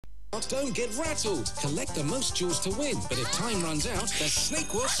Don't get rattled. Collect the most jewels to win, but if time runs out, the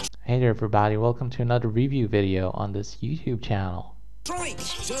snake will Hey there everybody, welcome to another review video on this YouTube channel. strike.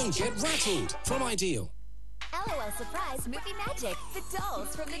 Don't get rattled from Ideal. LOL Surprise Movie Magic. The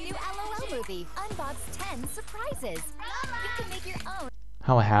dolls from the new LOL movie. Unbox 10 surprises. You can make your own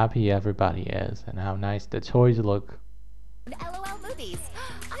How happy everybody is and how nice the toys look. LOL movies.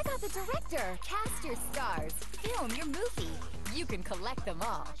 I got the director. Cast your stars. Film your movie. You can collect them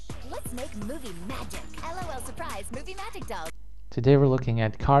all. Let's make movie magic. LOL Surprise Movie Magic dolls. Today we're looking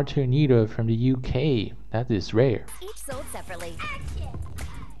at Cartoonito from the UK. That is rare. Each sold separately.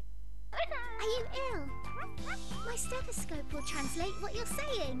 Are you ill? My stethoscope will translate what you're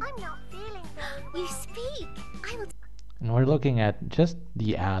saying. I'm not feeling very well. You speak. I will And we're looking at just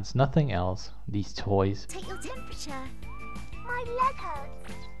the ads, nothing else. These toys. take your temperature. My leg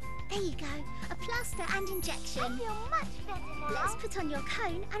hurts. There you go. A plaster and injection. I feel much better now. Let's put on your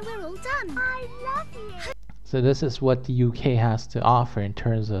cone and we're all done. I love you. So this is what the UK has to offer in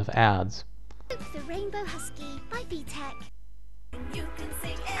terms of ads. The Rainbow Husky by B-Tech. You can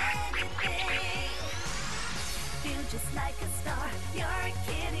sing anything. Feel just like a star. You're a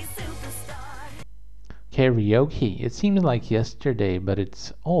kitty superstar. Karaoke. It seems like yesterday, but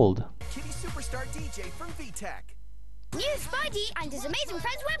it's old. Kitty Superstar DJ from VTech. New Spidey and his amazing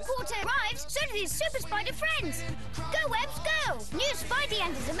friends web quarter arrives, so do his super spider friends. Go Webs, go! New Spidey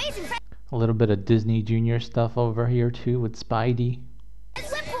and his amazing friends A little bit of Disney Junior stuff over here too with Spidey.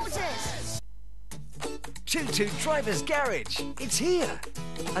 web quarters. Choo Choo Driver's Garage. It's here.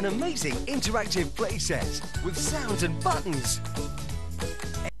 An amazing interactive playset with sounds and buttons.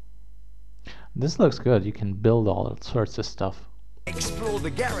 This looks good. You can build all sorts of stuff. Explore the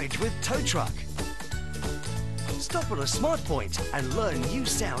garage with Tow Truck. Stop at a smart point and learn new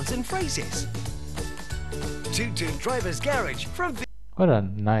sounds and phrases. Choo Choo Driver's Garage from What a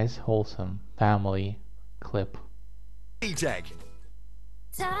nice, wholesome family clip. VTech.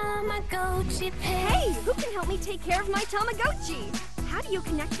 Tamagotchi Hey, who can help me take care of my Tamagotchi? How do you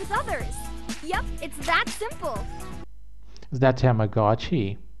connect with others? Yep, it's that simple. Is that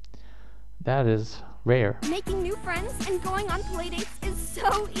Tamagotchi? That is rare. Making new friends and going on playdates is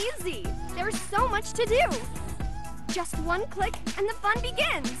so easy. There's so much to do. Just one click and the fun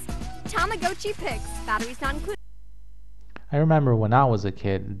begins. Tamagotchi Picks. Batteries not included. I remember when I was a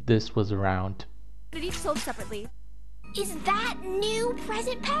kid, this was around. Each sold separately. Is that new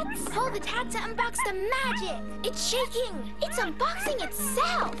present pets? Pull the tag to unbox the magic. It's shaking. It's unboxing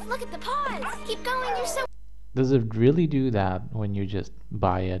itself. Look at the paws. Keep going, you're so Does it really do that when you just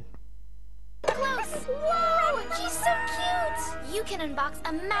buy it? close. Whoa, she's so cute. You can unbox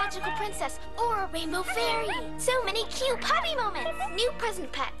a magical princess or a rainbow fairy. So many cute puppy moments. New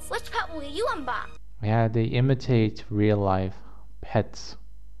present pets. Which pet will you unbox? Yeah, they imitate real life pets.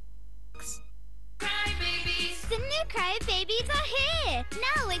 The new crybabies are here.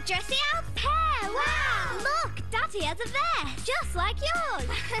 Now with dressy out hair. Wow. Look, Daddy has a vest. Just like yours.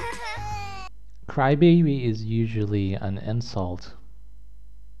 Crybaby is usually an insult.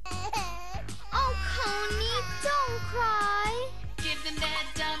 Oh, Coney, don't cry. Give them that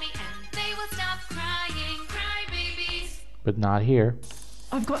dummy and they will stop crying. Cry babies. But not here.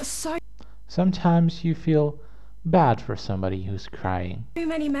 I've got so Sometimes you feel bad for somebody who's crying.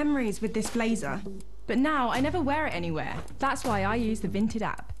 many memories with this blazer, but now I never wear it anywhere. That's why I use the Vinted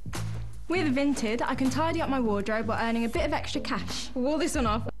app. With Vinted, I can tidy up my wardrobe while earning a bit of extra cash. Wore this on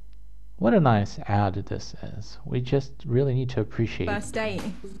our What a nice ad this is. We just really need to appreciate it. first date.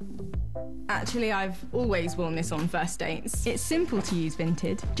 Actually, I've always worn this on first dates. It's simple to use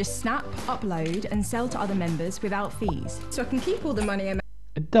Vinted. Just snap, upload, and sell to other members without fees. So I can keep all the money I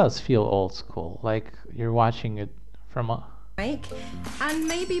It does feel old school, like you're watching it from a... make, and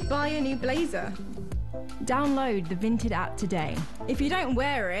maybe buy a new blazer. Download the Vinted app today. If you don't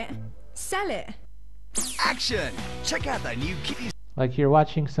wear it, sell it. Action. Check out the new Kitty Like you're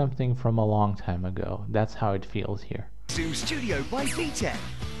watching something from a long time ago. That's how it feels here. Zoom Studio by VTech.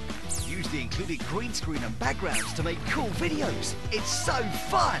 Use the included green screen and backgrounds to make cool videos. It's so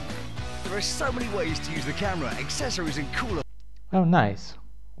fun. There are so many ways to use the camera, accessories and cool Oh, nice.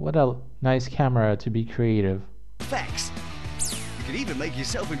 What a nice camera to be creative. effects. You can even make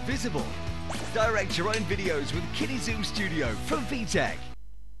yourself invisible. Direct your own videos with Kitty Zoom Studio from VTech.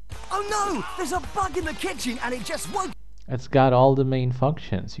 Oh no! There's a bug in the kitchen and it just won't It's got all the main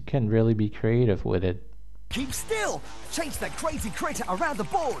functions. You can really be creative with it. keep still. Chase that crazy critter around the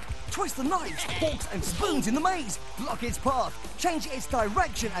board. Twist the knives, forks and spoons in the maze. Block its path. Change its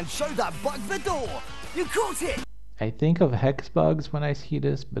direction and show that bug the door. You caught it! I think of hex bugs when I see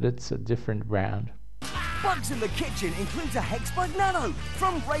this, but it's a different brand. Bugs in the Kitchen includes a Hexbug Nano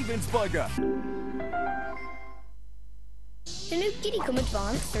from Ravensburger. The new Kittycom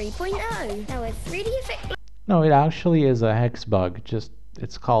Advanced 3.0. Now with 3D effect No, it actually is a hex bug, just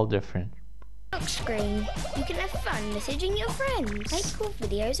it's called different. lock screen. You can have fun messaging your friends, make cool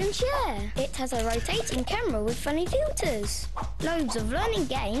videos and share. It has a rotating camera with funny filters, loads of learning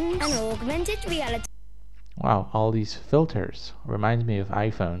games and augmented reality Wow, all these filters. Reminds me of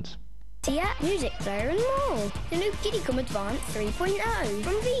iPhones. app, music player and more. The new Kittycom Advanced 3.0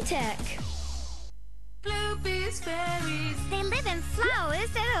 from VTech. Bluebees, fairies. They live in flowers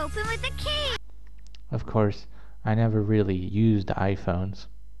that open with a key. Of course, I never really used iPhones.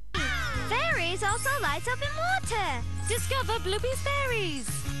 Fairies also light up in water. Discover Bluebees fairies.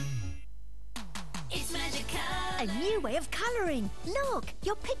 It's magical. A new way of colouring. Look,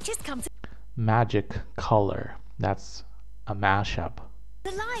 your pictures come Magic color. That's a mashup.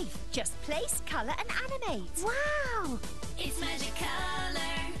 to life. Just place, colour and animate. Wow! It's magic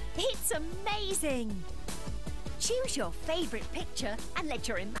color. It's amazing. Choose your favourite picture and let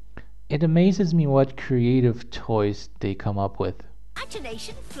your It amazes me what creative toys they come up with.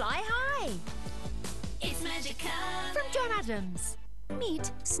 imagination fly high. It's magic color. From John Adams.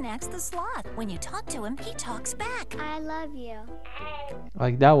 Meet Snacks the Sloth. When you talk to him, he talks back. I love you.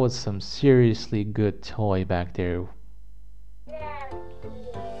 Like, that was some seriously good toy back there.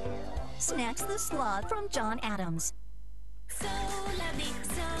 Snacks the Sloth from John Adams. So lovely,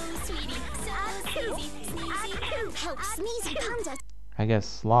 so sweetie, so sneezy. Help Sneezy Panda I guess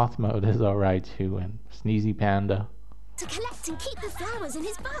sloth mode is alright too, and Sneezy Panda. to collect and keep the flowers in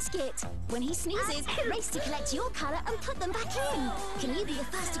his basket. When he sneezes, race to collect your colour and put them back in. Can you be the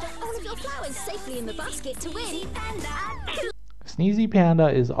first to get all of your flowers safely in the basket to win? Sneezy Panda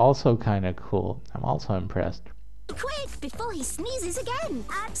is also kinda cool. I'm also impressed. Quick, before he sneezes again.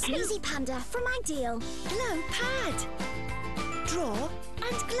 Sneezy Panda from Ideal. Glow pad. Draw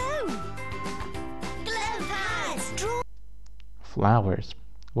and glow. Glow pad. Draw, Flowers.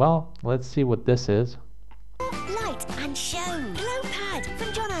 Well, let's see what this is. light and show. Glow pad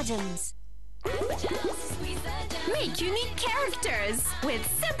from John Adams. Make unique characters with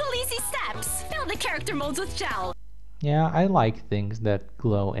simple, easy steps. Fill the character modes with gel. Yeah, I like things that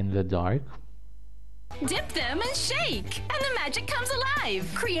glow in the dark. Dip them and shake, and the magic comes alive.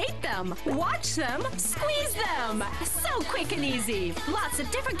 Create them, watch them, squeeze them. So quick and easy. Lots of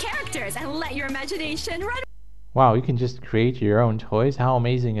different characters, and let your imagination run Wow, you can just create your own toys? How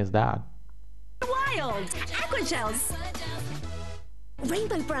amazing is that? wild. Aquagels.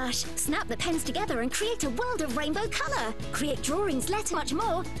 Rainbow brush. Snap the pens together and create a world of rainbow colour. Create drawings, letters, much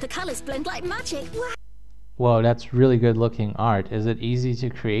more. The colours blend like magic. Whoa, that's really good looking art. Is it easy to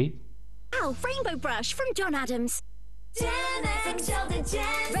create? Wow, Rainbow brush from John Adams. Gen X from Sheldon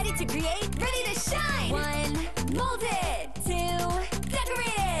Gen. Ready to create, ready to shine. 1, mold it. 2,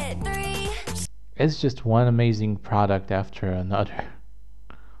 decorate it. 3, It's just one amazing product after another.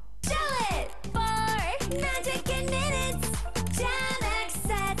 shell it. 4, magic in minutes. Gen X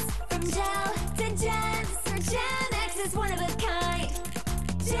sets from gel to gems. Gen X is one of a kind.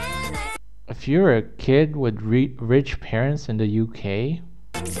 Gen X If you're a kid with rich parents in the UK,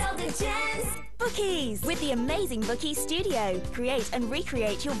 from Sheldon Gens. Bookies! With the amazing Bookies Studio. Create and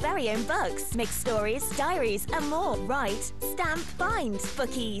recreate your very own books. Make stories, diaries, and more. Write, stamp, bind.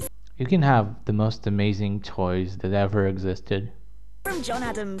 Bookies. you can have the most amazing toys that ever existed. From John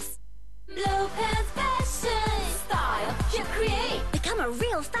Adams. Blow pens fashion style you create. Become a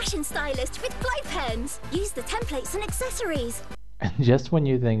real fashion stylist with glow pens. Use the templates and accessories And just when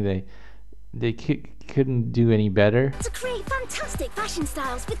you think they couldn't do any better, to create fantastic fashion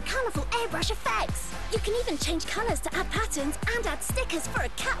styles with colourful airbrush effects. You can even change colours to add patterns and add stickers for a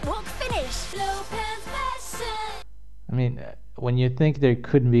catwalk finish. Blow pens fashion. I mean, when you think there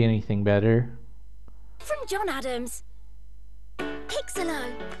couldn't be anything better, From John Adams.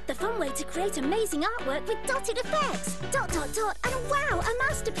 Pixelo, the fun way to create amazing artwork with dotted effects. Dot, dot, dot, and wow, a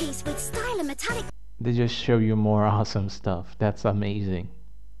masterpiece with style and metallic they just show you more awesome stuff. That's amazing.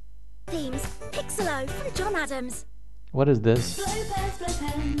 themes. Pixelo from John Adams. What is this? Blow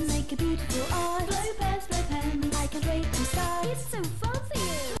pens, make a beautiful art. Blow pens, I can't wait to start. It's so fun for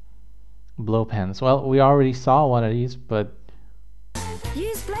you. Blow pens. Well, we already saw one of these, but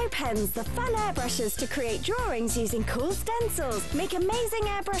Use blow pens, the fun airbrushes, to create drawings using cool stencils. Make amazing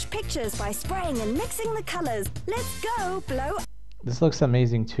airbrush pictures by spraying and mixing the colours. Let's go, blow this looks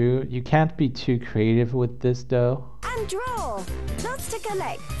amazing too. You can't be too creative with this though. and draw. Lots to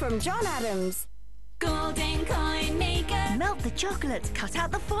collect from John Adams. Golden coin maker. Melt the chocolate, cut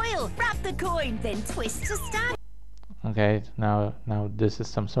out the foil, wrap the coin, then twist to stand. Okay, now this is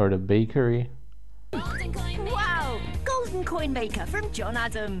some sort of bakery. Wow! Golden coin maker from John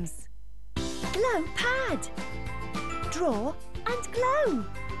Adams. Glow pad. Draw and glow.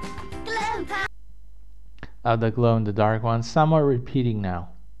 Glow pad. The glow in the dark ones, some are repeating now.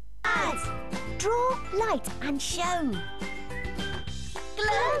 Draw, light and show.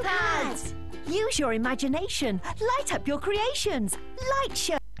 Glow pad. Use your imagination. Light up your creations. Light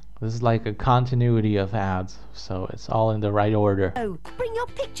show. This is like a continuity of ads, so it's all in the right order. Bring your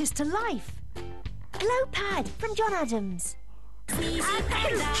pictures to life. Glow pad from John Adams.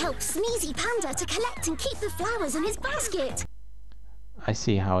 Help Sneezy Panda to collect and keep the flowers in his basket. I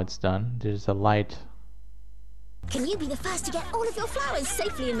see how it's done. There's a light. Can you be the first to get all of your flowers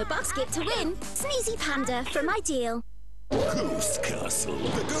safely in the basket to win? Sneezy Panda from Ideal. Ghost Castle.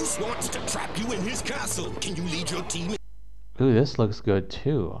 The ghost wants to trap you in his castle. Can you lead your team? Ooh, this looks good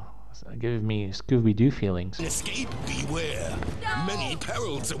too. It's giving me Scooby-Doo feelings. Escape, beware. Many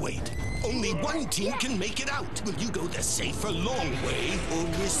perils await. Only one team can make it out. Will you go the safer long way or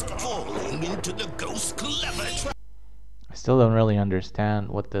risk falling into the ghost clever trap? I still don't really understand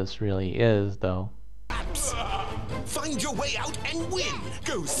what this really is, though. Find your way out and win,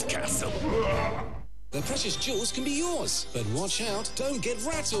 Ghost Castle. The precious jewels can be yours, but watch out, don't get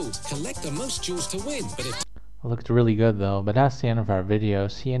rattled. Collect the most jewels to win, but if... It looked really good though, but that's the end of our video.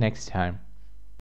 See you next time.